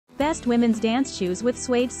Best women's dance shoes with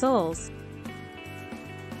suede soles.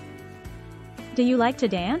 Do you like to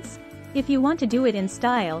dance? If you want to do it in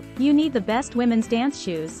style, you need the best women's dance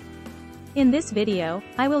shoes. In this video,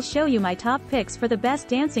 I will show you my top picks for the best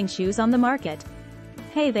dancing shoes on the market.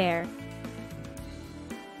 Hey there!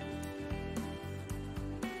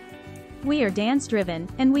 We are dance-driven,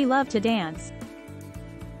 and we love to dance.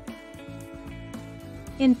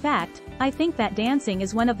 In fact, I think that dancing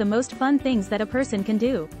is one of the most fun things that a person can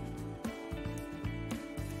do.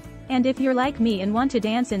 And if you're like me and want to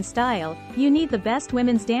dance in style, you need the best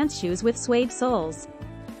women's dance shoes with suede soles.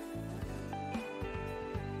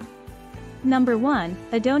 Number 1,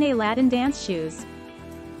 Andone Latin Dance Shoes.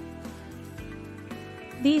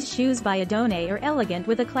 These shoes by Andone are elegant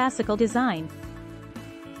with a classical design.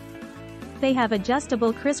 They have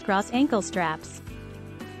adjustable crisscross ankle straps.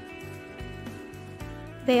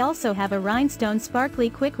 They also have a rhinestone sparkly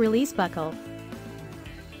quick-release buckle.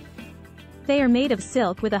 They are made of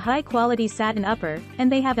silk with a high-quality satin upper,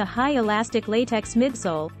 and they have a high elastic latex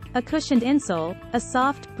midsole, a cushioned insole, a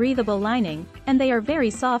soft, breathable lining, and they are very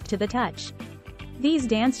soft to the touch. These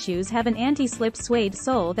dance shoes have an anti-slip suede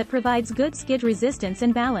sole that provides good skid resistance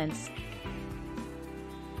and balance.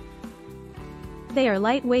 They are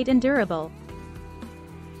lightweight and durable.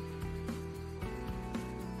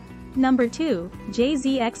 Number 2,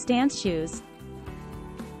 JZNX Dance Shoes.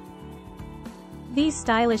 These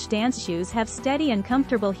stylish dance shoes have steady and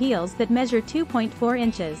comfortable heels that measure 2.4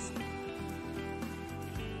 inches.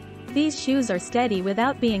 These shoes are steady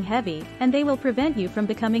without being heavy, and they will prevent you from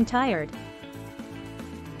becoming tired.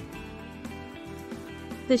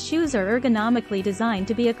 The shoes are ergonomically designed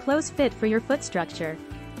to be a close fit for your foot structure.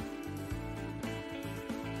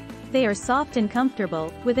 They are soft and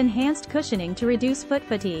comfortable, with enhanced cushioning to reduce foot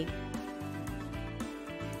fatigue.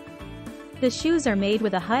 The shoes are made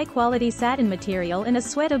with a high-quality satin material and a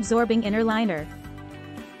sweat-absorbing inner liner.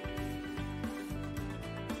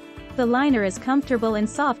 The liner is comfortable and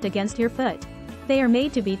soft against your foot. They are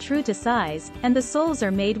made to be true to size, and the soles are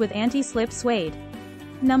made with anti-slip suede.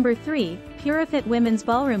 Number 3, Purifit Women's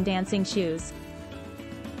Ballroom Dancing Shoes.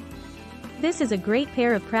 This is a great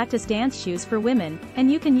pair of practice dance shoes for women,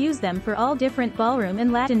 and you can use them for all different ballroom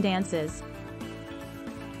and Latin dances.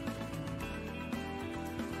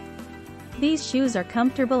 These shoes are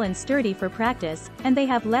comfortable and sturdy for practice, and they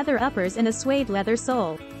have leather uppers and a suede leather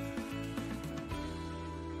sole.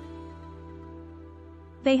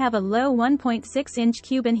 They have a low 1.6-inch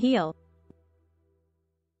Cuban heel.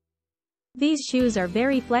 These shoes are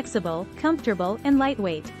very flexible, comfortable, and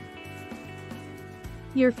lightweight.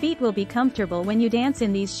 Your feet will be comfortable when you dance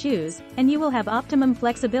in these shoes, and you will have optimum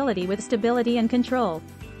flexibility with stability and control.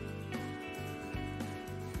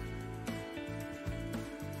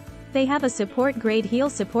 They have a support-grade heel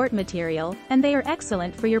support material, and they are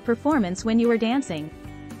excellent for your performance when you are dancing.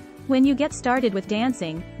 When you get started with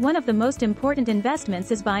dancing, one of the most important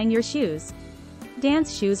investments is buying your shoes.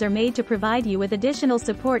 Dance shoes are made to provide you with additional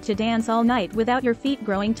support to dance all night without your feet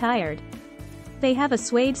growing tired. They have a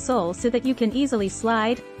suede sole so that you can easily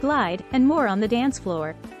slide, glide, and more on the dance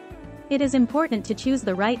floor. It is important to choose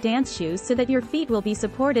the right dance shoes so that your feet will be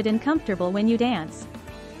supported and comfortable when you dance.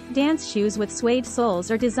 Dance shoes with suede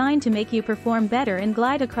soles are designed to make you perform better and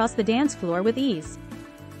glide across the dance floor with ease.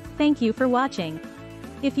 Thank you for watching.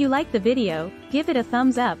 If you like the video, give it a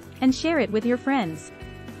thumbs up, and share it with your friends.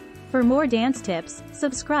 For more dance tips,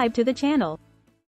 subscribe to the channel.